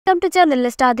Come to channel,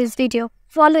 let's start this video.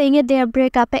 Following their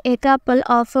breakup a couple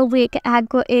of weeks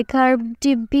ago,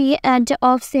 Cardi and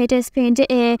Offset spent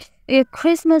a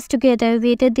Christmas together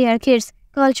with their kids,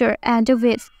 culture and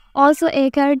ways. Also,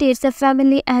 Cardi's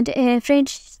family and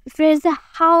friends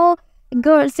how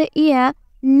girls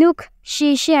look.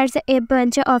 She shares a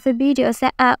bunch of videos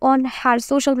on her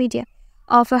social media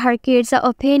of her kids'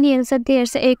 opinions.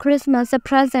 There's a Christmas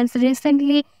presents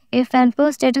recently. A fan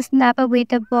posted a snap with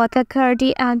both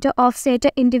Cardi and Offset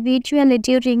individually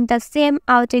during the same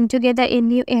outing together in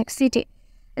New York City.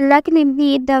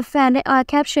 Luckily, the fan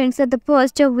captions the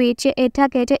post which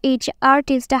tagged each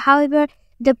artist. However,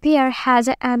 the pair has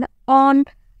an on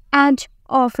and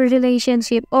off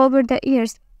relationship over the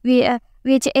years.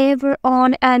 Whichever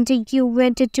on and you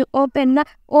went to open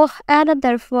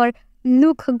another for,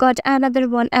 look got another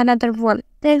one.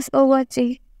 Thanks for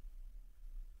watching.